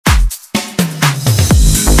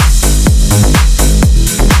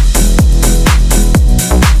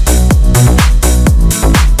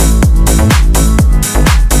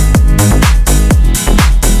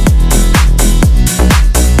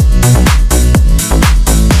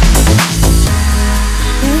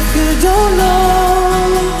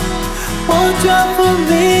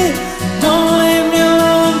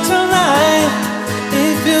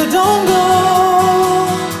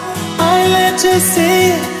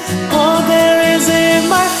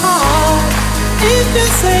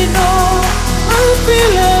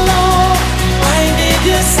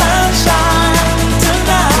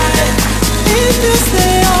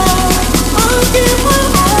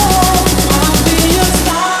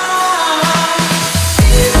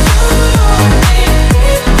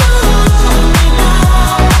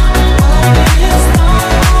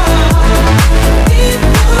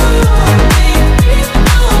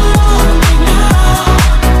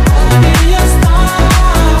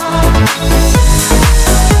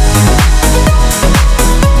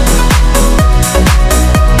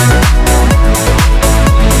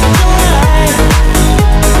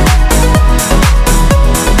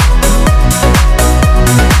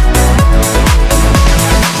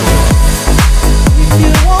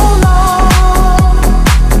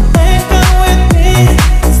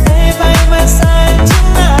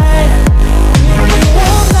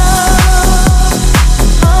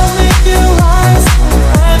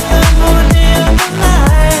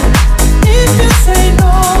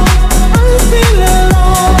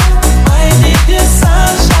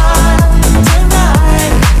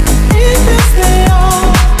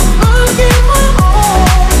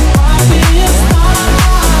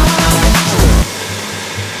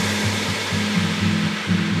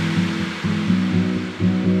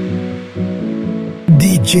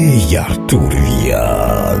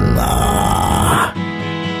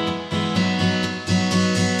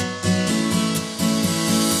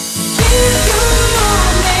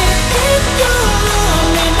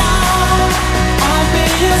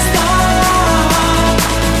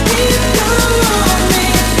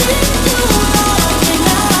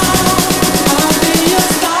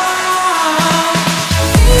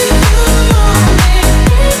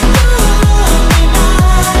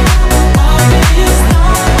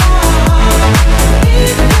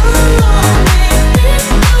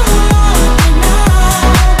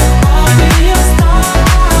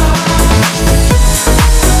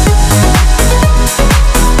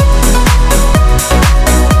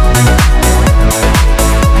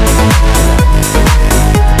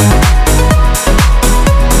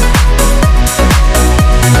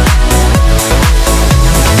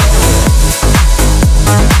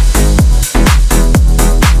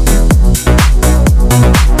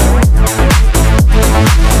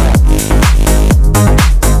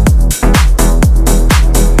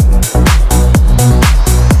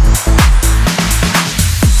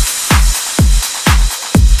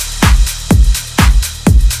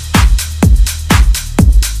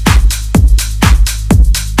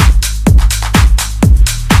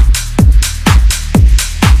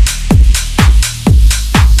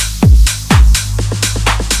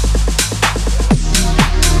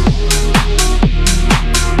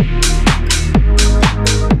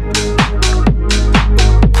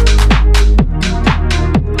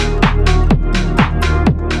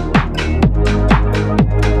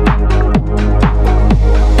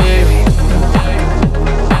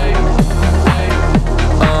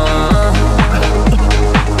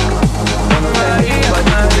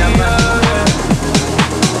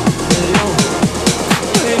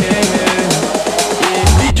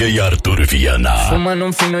DJ Arthur Vianna. Fumando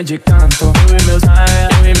um fino de canto, eu e meus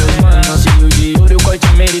manos, cheio de ouro, corte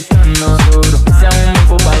americano. Isso é um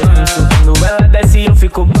novo balanço, quando ela desce eu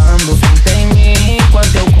fico bambo. Senta em mim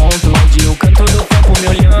enquanto eu conto, onde o canto do campo me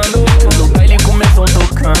olhando. O baile começou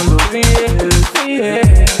tocando.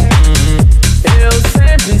 Eu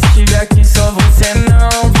sempre estive aqui, só você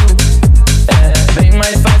não viu. É bem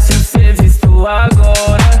mais fácil ser visto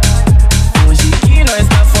agora. Hoje que nós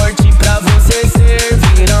tá forte pra você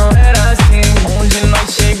servir, não era assim. Onde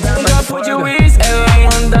nós chegamos, um copo de whisky, ela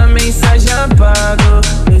manda mensagem apago.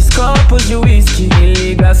 2 copos de whisky, me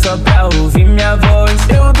liga só pra ouvir minha voz.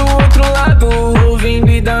 Eu do outro lado, ouvindo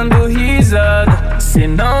e dando risada. Cê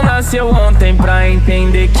não nasceu ontem pra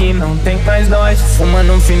entender que não tem mais nós.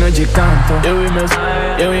 Fumando um fino de canto, eu e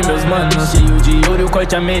meus manos, cheio de ouro,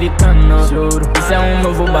 corte americano. Juro, isso é um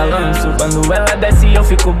novo balanço, quando ela desce eu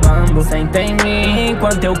fico bambo. Senta em mim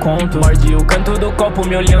enquanto eu conto, morde o canto do copo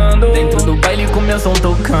me olhando. Dentro do baile com meu som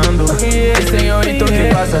tocando. Ei, senhorito,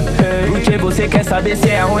 que passa? Porque você quer saber se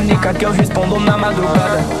é a única que eu respondo na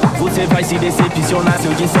madrugada. Você vai se decepcionar se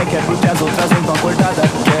eu disser que é porque as outras não estão acordadas.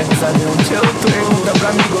 Quer saber onde eu tô? Pergunta pra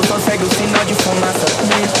amigo, só segue o sinal de fumaça.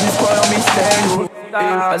 Me diz qual é o mistério,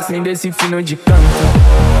 assim desse fino de canto.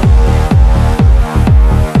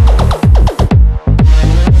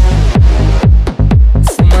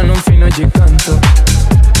 Fumando um fino de canto.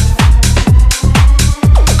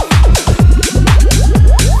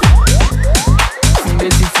 Assim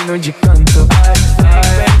desse fino de canto.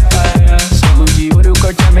 Solo de ouro,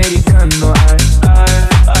 corte americano.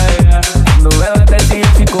 Quando ela desce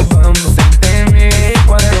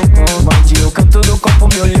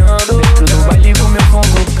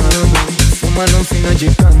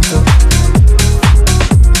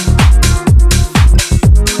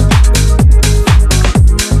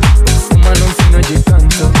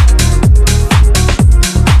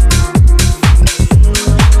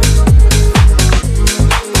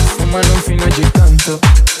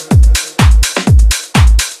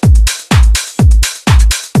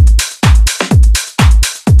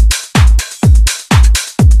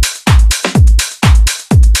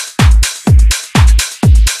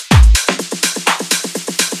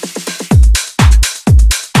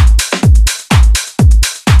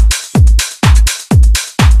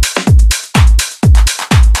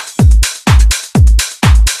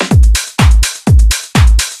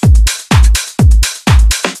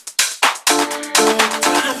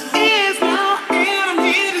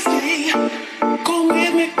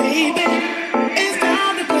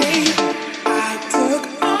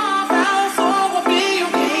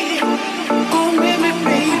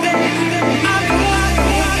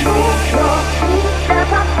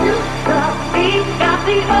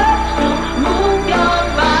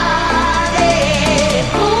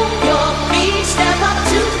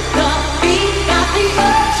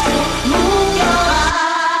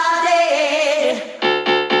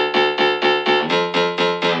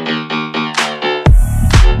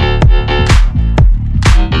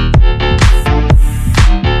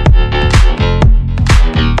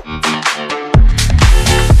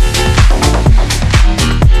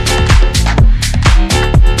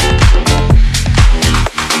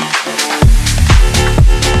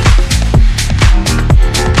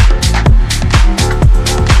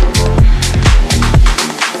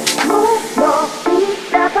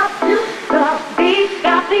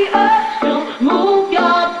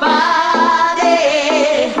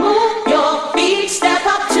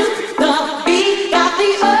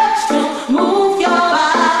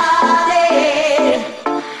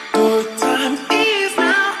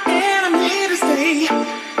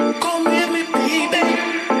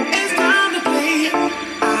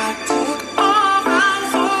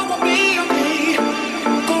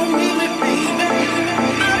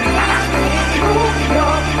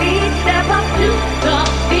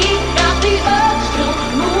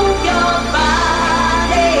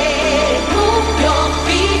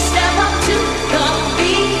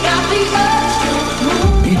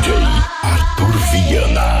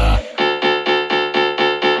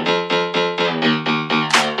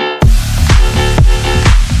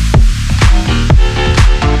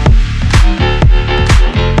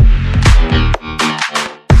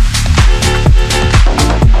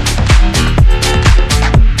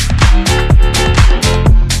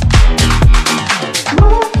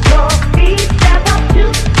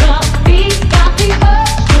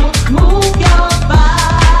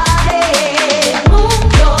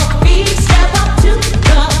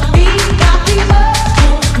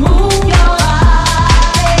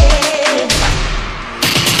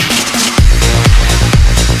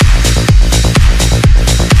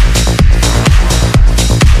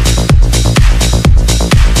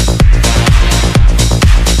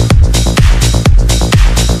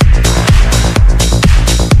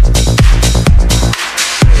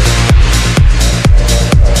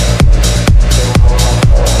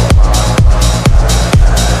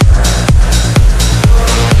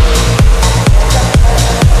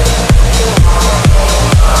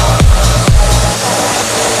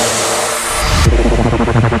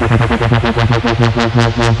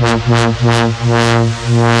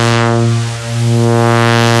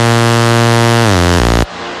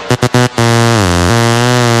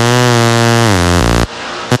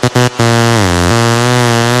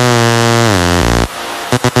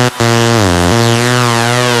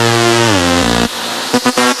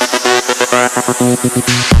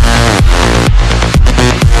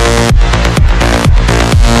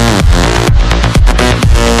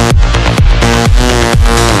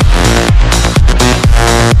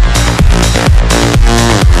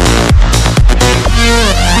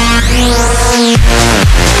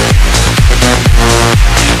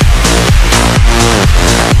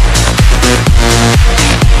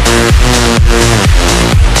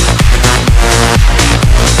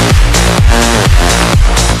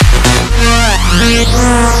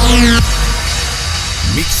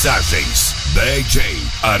mixagens, DJ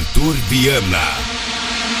Arthur Vianna.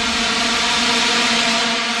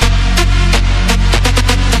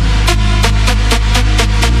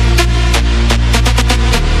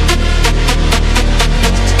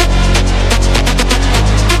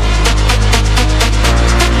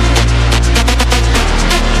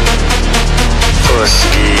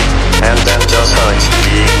 And then just hurt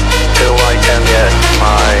me till I can get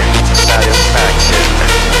my satisfaction.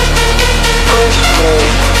 Push me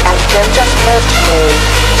and then just hurt me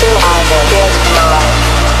till I can get my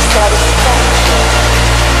satisfaction.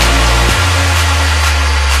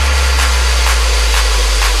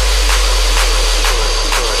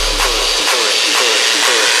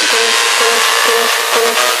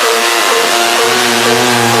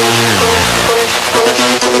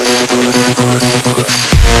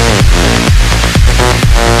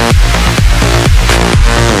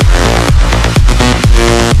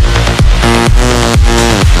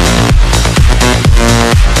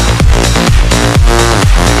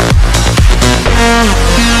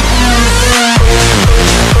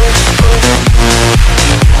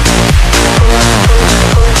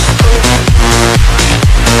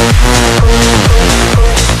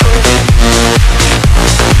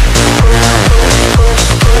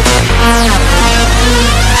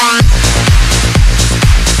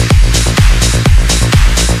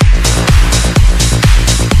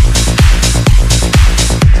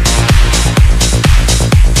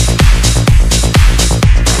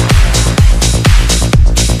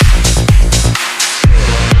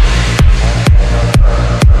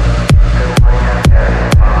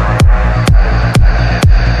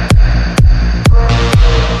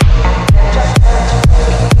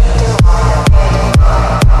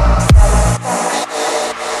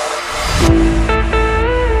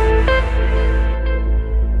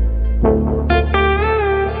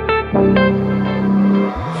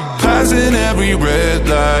 Every red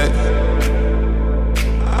light,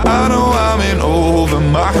 I know I'm in over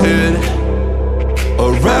my head,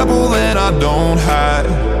 a rebel and I don't hide.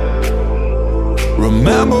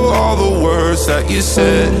 Remember all the words that you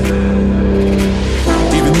said.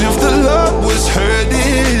 Even if the love was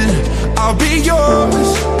hurting, I'll be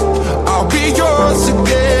yours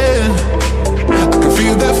again. I can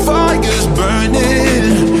feel that fire's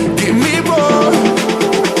burning, give me more.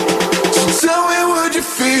 So tell me, would you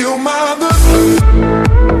feel my love?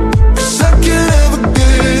 'Cause I can't ever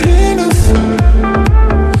get enough.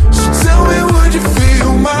 So tell me, would you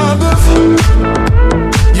feel my love?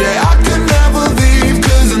 Yeah, I could never leave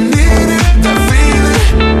 'cause I needed that feeling.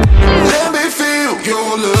 Let me feel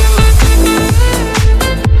your love.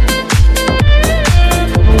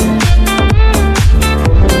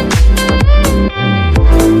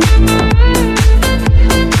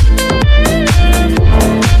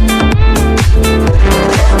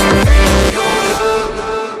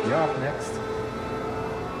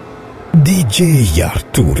 DJ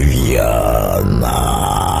Arthur Vianna.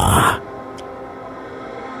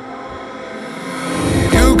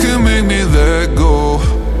 You can make me let go,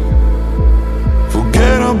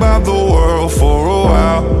 forget about the world for a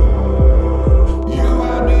while. You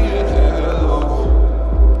and me at hello,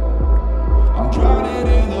 I'm drowning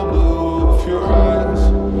in the blue of your eyes.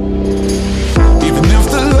 Even if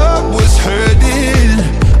the love was hurting,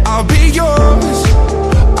 I'll be yours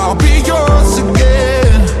again.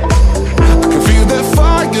 That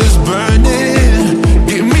fire's burning,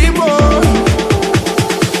 give me more.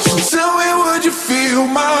 So tell me, would you feel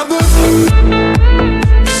my love?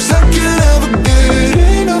 'Cause I can't ever get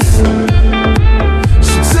enough.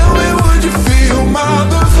 So tell me, would you feel my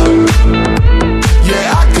love?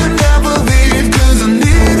 Yeah, I could never leave 'cause I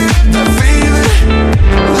needed that feeling.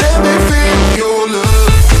 Let me feel your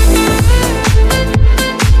love.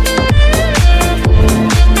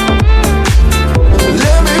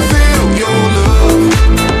 Let me feel your love.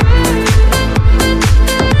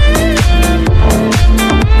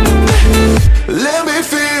 Let me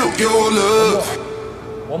feel your love.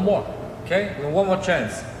 One more, okay? One more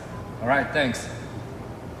chance. All right, thanks.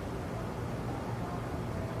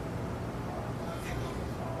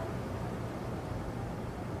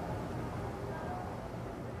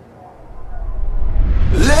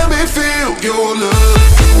 Let me feel your love.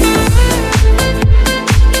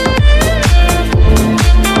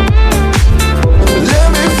 Let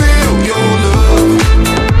me feel your love.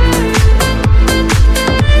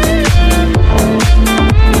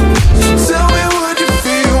 Tell me, would you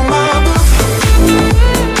feel my love?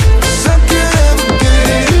 'Cause I can't ever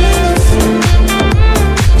get enough.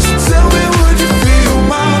 So tell me, would you feel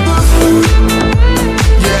my love?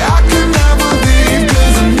 Yeah, I could never leave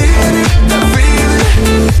 'cause I needed that feeling.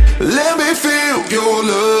 Let me feel your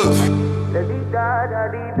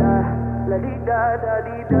I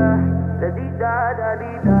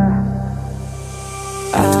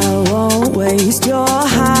won't waste your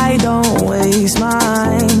high, don't waste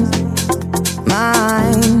mine.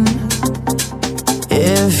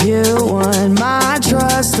 If you want my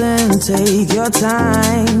trust, then take your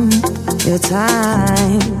time.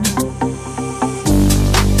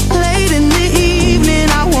 Late in the evening,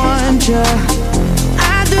 I want you.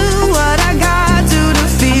 I do what I got to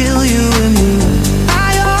feel you and me.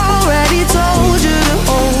 I already told you to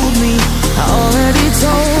hold me. I already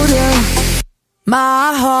told you.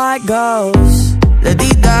 My heart goes la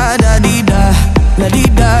dee da da dee da, la dee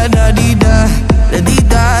da da dee da, la dee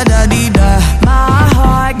da da dee da. My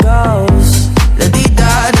heart goes la dee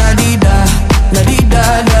da da dee da, la dee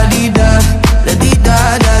da da dee da, la dee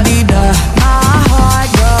da da dee da. My heart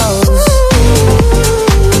goes.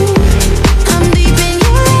 I'm deep in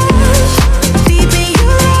your love, deep in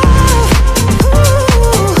your love.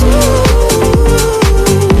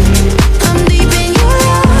 I'm deep in your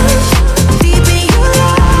love, deep in your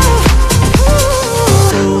love.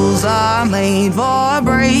 Rules are made for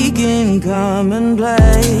breaking. Come and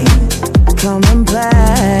play, come and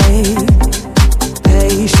play.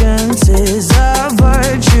 Patience is a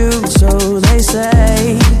virtue, so they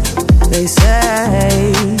say, they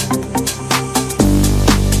say.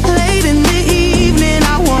 Late in the evening,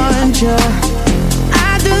 I want you.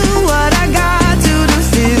 I do what I got to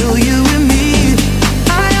feel you and me.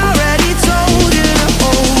 I already told you to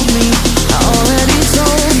hold me. I already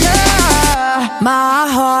told you. My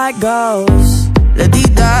heart goes la dee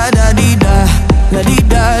da da dee da, la dee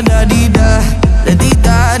da da dee da, la dee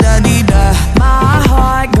da da dee da. My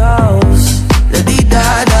heart goes la dee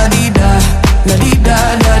da da dee da, la dee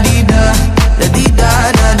da da dee da, la dee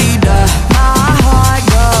da da dee da. My heart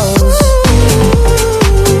goes.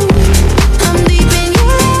 I'm deep in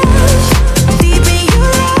your love, deep in your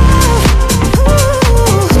love.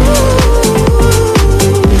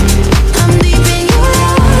 I'm deep in your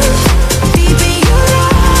love, deep in your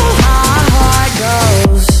love. My heart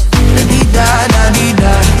goes la dee da da dee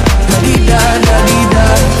da, la dee da da dee da,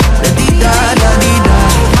 la dee da da dee da.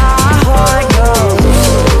 My heart goes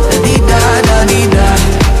la dee da da dee da,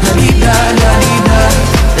 la dee da da dee da,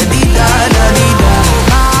 la dee da da dee da.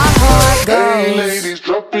 My heart Hey goes. ladies,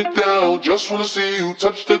 drop it down. Just wanna see you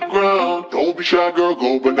touch the ground. Don't be shy, girl,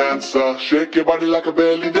 go bonanza. Shake your body like a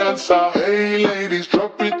belly dancer. Hey ladies,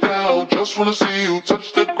 drop it down. Just wanna see you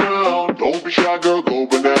touch the ground. Don't be shy, girl, go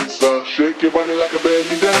bonanza. Shake your body like a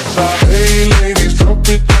belly dancer. Hey ladies, drop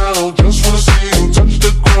it down. Just wanna see you touch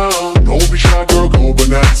the ground. Don't be shy, girl, go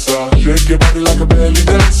bonanza. Shake your body like a belly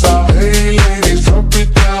dancer. Hey ladies, drop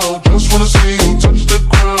it down. Just wanna see you touch the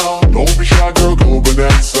ground. Don't be shy, girl, go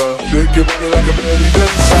bonanza. Shake your body like a belly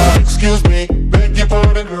dancer. Excuse me, beg your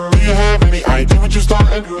pardon, girl. Do you have any idea what you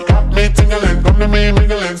starting, girl? Got me tingling, come to me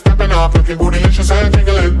mingling, stepping off, looking bootylicious and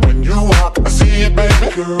tingling. When you walk, I see it, baby,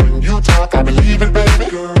 girl. When you talk, I believe it, baby,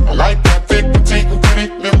 girl. I like that thick, petite, and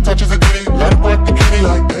pretty. Little touches of ditty, let it work the kitty.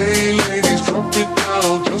 Like, hey ladies, drop it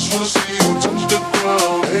down. Just wanna see you touch the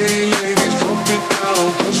ground. Hey ladies, drop it down.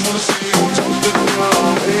 Just wanna see you touch the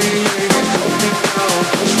ground. Hey ladies, drop it down.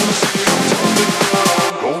 Just wanna see you touch the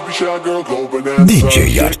ground. Don't be shy, girl, go bonanza. DJ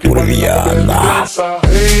Artur Vianna.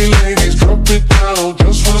 Hey ladies, drop it down.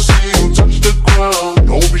 Just wanna see you touch the ground.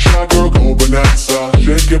 Don't be shy, girl, go bonanza.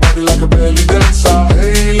 Shake your body like a belly dancer.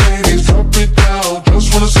 Hey ladies, drop it down. Just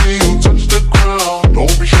wanna see you touch the ground.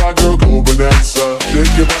 Don't be shy, girl, go bonanza.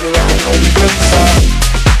 Shake your body like a belly dancer.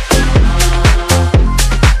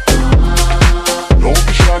 Don't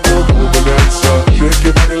be shy, girl, go bonanza. Shake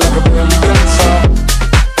your body like a belly dancer.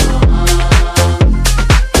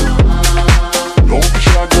 Don't be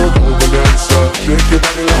shy, girl, go bonanza. Shake your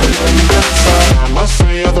body like a belly dancer. I must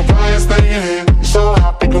say you're the brightest thing in here. You're so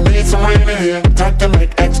hot, people need some rain in here. Time to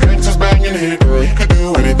make ex-gangsters bang in here. Girl, you could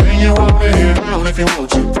do anything you want in here. Down if you want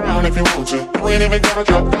to, down if you want to. You ain't even gotta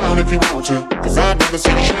drop down if you want to. Cause I've never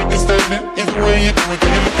seen you shaking standing. Either way you do it,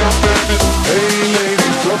 then you look outstanding. Hey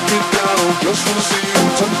ladies, drop it down. Just wanna see you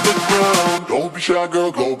touch the ground. Don't be shy,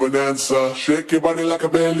 girl, go bonanza. Shake your body like a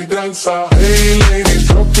belly dancer. Hey ladies,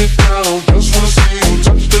 drop it down. Just wanna see you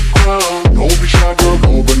touch the ground. Don't be shy, girl,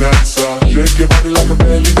 go bonanza. Shake your body like a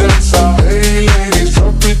belly dancer. Hey ladies,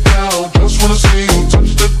 drop it down. Just wanna see you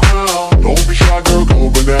touch the ground. Don't be shy, girl, go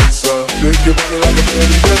bonanza. Shake your body like a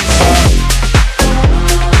belly dancer.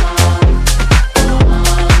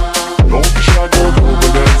 Don't be shy, girl, go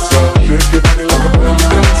bonanza. Shake your body like a belly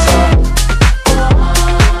dancer.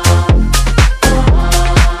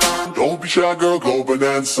 Don't be shy, girl, go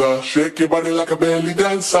bonanza. Shake your body like a belly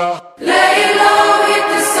dancer. Lay low, hit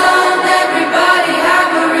the sun, everybody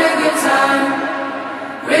have a real good time,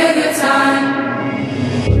 real good time.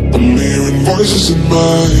 voices in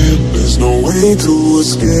my head, there's no way to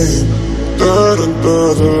escape.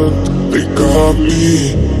 Da-da-da-da, they got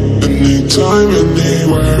me. Anytime,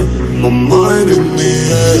 anywhere, my mind in the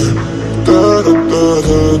air.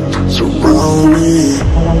 Da-da-da-da, surround me.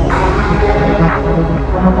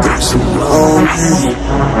 They surround me.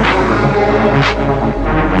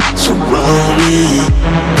 Surround me.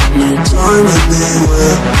 Anytime,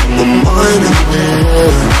 anywhere, my mind in the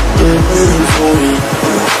air. They're waiting for me,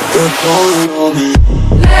 they're calling on me.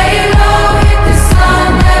 Lay low, hit the sun,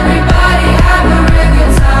 everybody have a real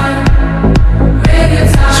good time. Real good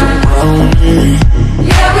time. Surround me.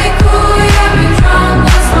 Yeah, we cool, yeah, we drunk,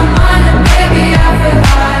 lost my mind and baby I feel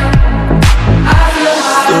high. I feel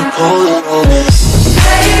high. They're calling on me.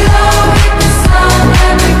 Lay low, hit the sun,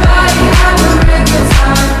 everybody have a real good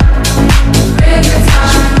time. Real good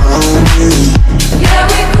time. Surround me. Yeah,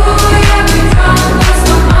 we cool, yeah, we drunk, lost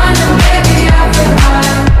my mind and baby I feel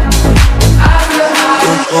high. I feel high.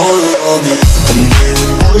 They're calling on me. I'm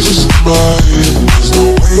hearing voices in my head, there's no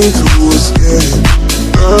way to escape.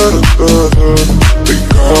 Da-da-da-da, they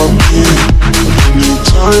got me.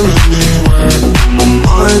 Anytime, anywhere, my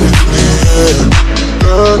mind in the air.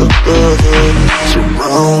 Da-da-da-da,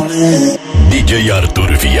 surround me. DJ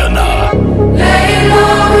Arthur Vianna. Lay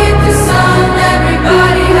low, hit the sun,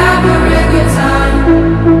 everybody have a real good time.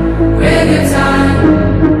 Real good time.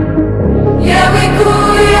 Yeah, we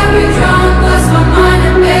cool, yeah, we drunk, lost my mind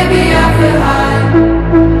and baby I feel high.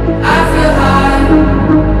 I feel high.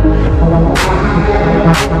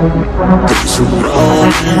 They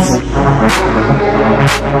surround me.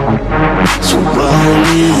 Surround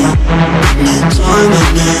me. Anytime,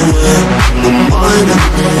 anywhere, my mind in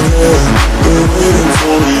the air. They're waiting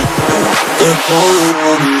for me, they're calling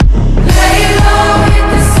on me. Lay low, hit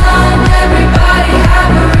the sun, everybody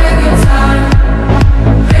have a real good time.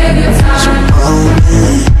 Real good time. Surround me.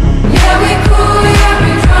 Yeah, we cool, yeah,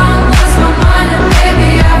 we drunk, lost my mind and baby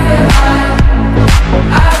I feel high.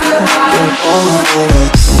 I feel high. They're calling on me.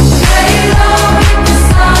 Lay low, hit the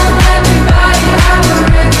sun, everybody have a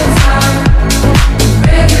real good time.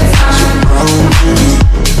 Real good time. Surround me.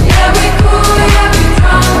 Yeah, we cool, yeah, we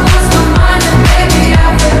drunk, lost my mind and baby I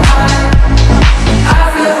feel high. I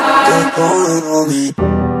feel high. They're calling on me.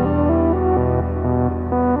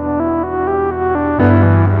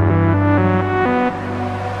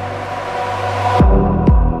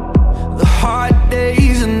 The hard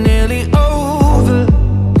days are nearly over,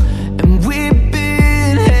 and we've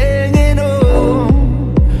been hanging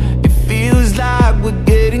on. It feels like we're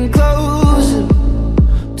getting closer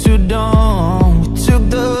to dawn. We took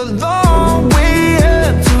the long way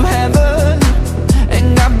up to heaven and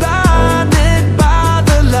got blinded by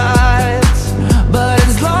the lights. But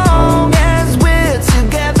as long as we're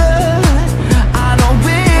together, I know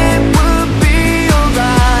it will be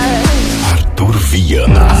alright. Arthur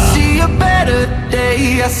Vianna. See a better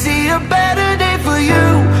day, I see a better day for you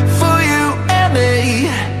and me.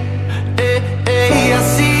 I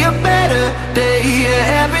see a better day,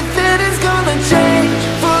 yeah, everything is gonna change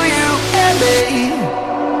for you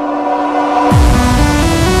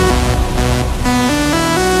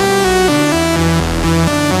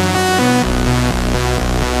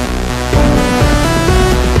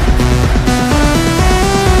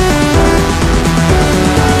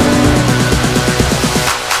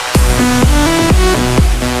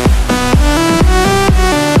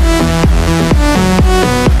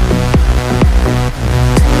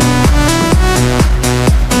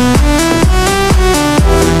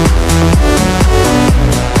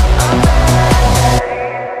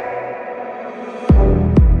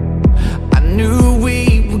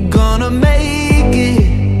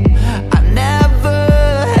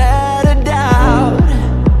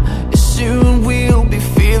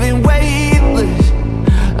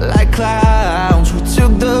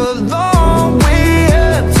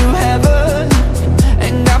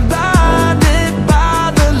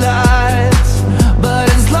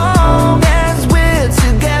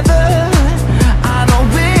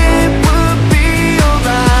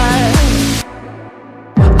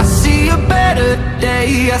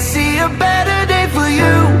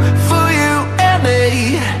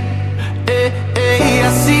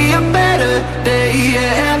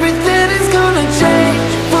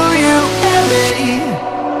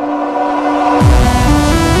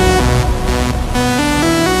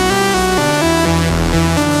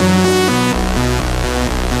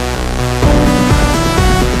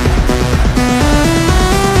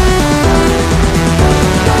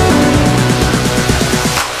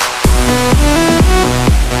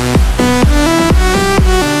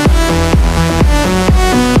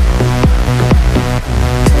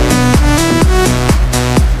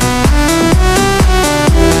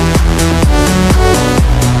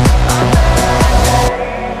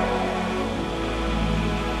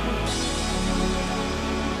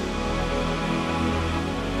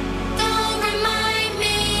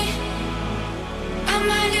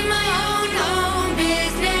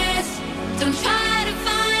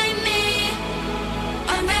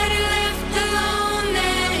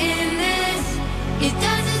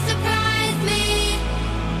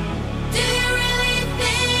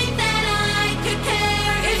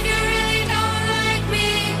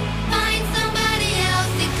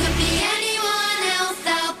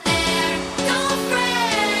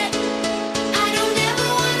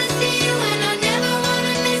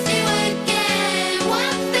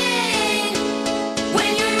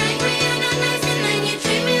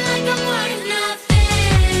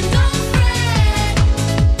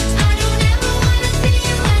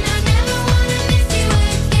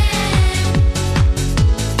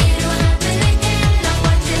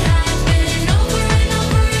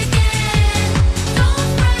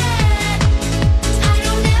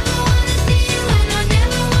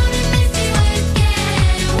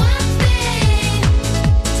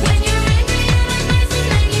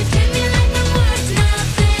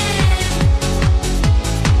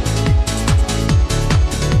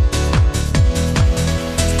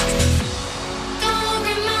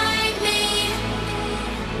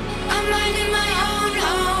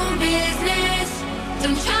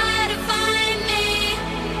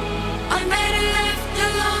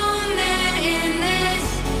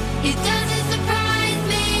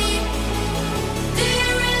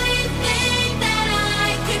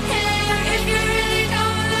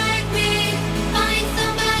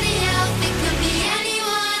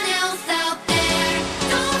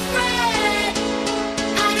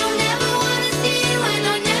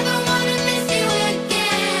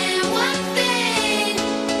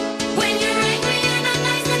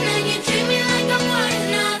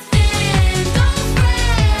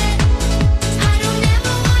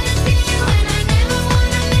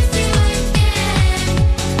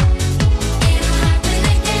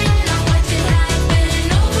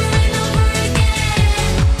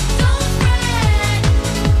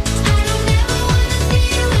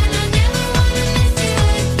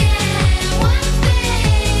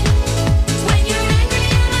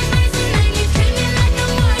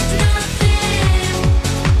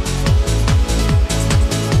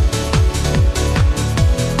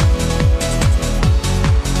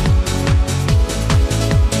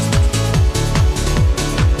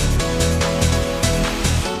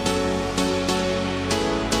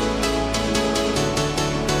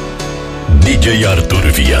DJ Arthur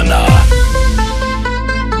Vianna.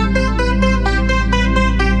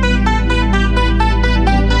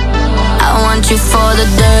 I want you for the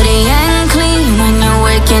dirty and clean. When you're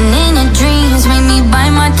waking in your dreams, make me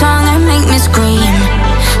bite my tongue and make me scream.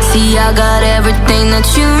 See, I got everything that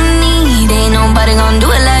you need. Ain't nobody gonna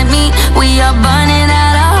do it like me. We are burning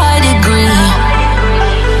at a high degree.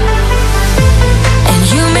 And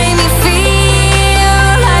you make me feel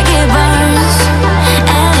like it burns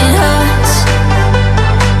and it hurts.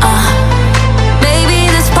 Baby,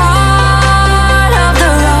 this part of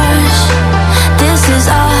the rush. This is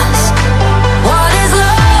us. What is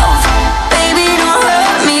love? Baby, don't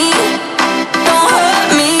hurt me. Don't hurt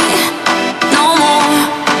me no more.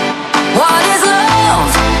 What is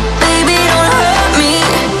love? Baby, don't hurt me.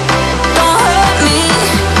 Don't hurt me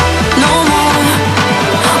no more.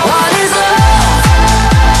 What is love?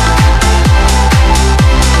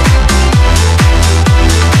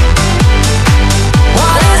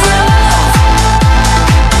 What is love?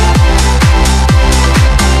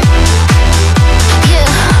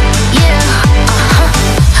 Yeah.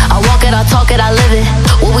 I walk it, I talk it, I live it.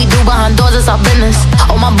 What we do behind doors is our business.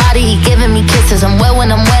 On my body, he giving me kisses. I'm wet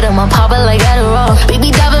when I'm wet, I'm pop it like Adderall.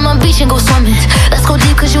 Baby, dive in my beach and go swimming. Let's go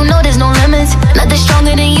deep, cause you know there's no limits. Nothing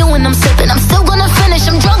stronger than you when I'm sipping. I'm still gonna finish,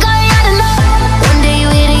 I'm drunk, I ain't had enough. One day you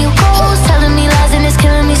hit and you go, telling me lies and it's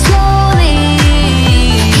killing me slowly.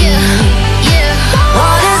 Yeah.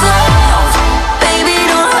 What is love? Baby,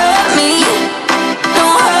 don't hurt me.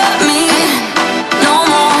 Don't hurt me no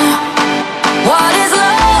more. What is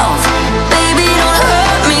love? Baby, don't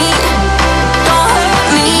hurt me. Don't hurt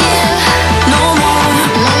me no more.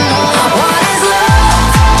 What is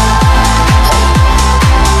love?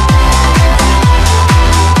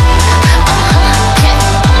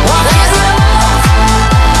 What is love?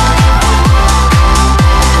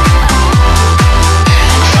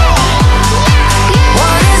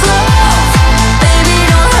 What is love? Baby,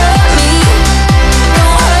 don't hurt me.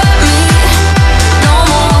 Don't hurt me no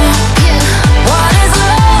more. What is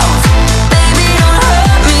love? Baby, don't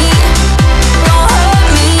hurt me. Don't hurt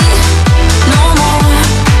me no more.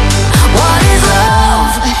 What is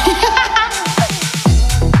love?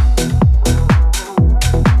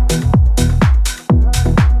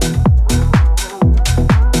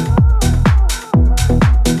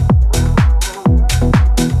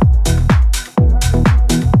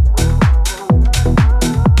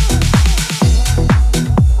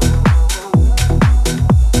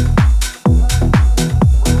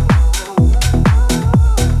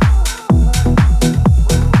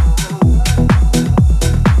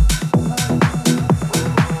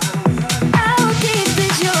 How deep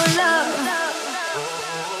is your love?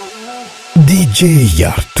 DJ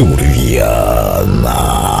Arthur Vianna.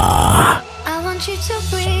 I want you to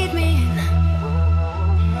breathe.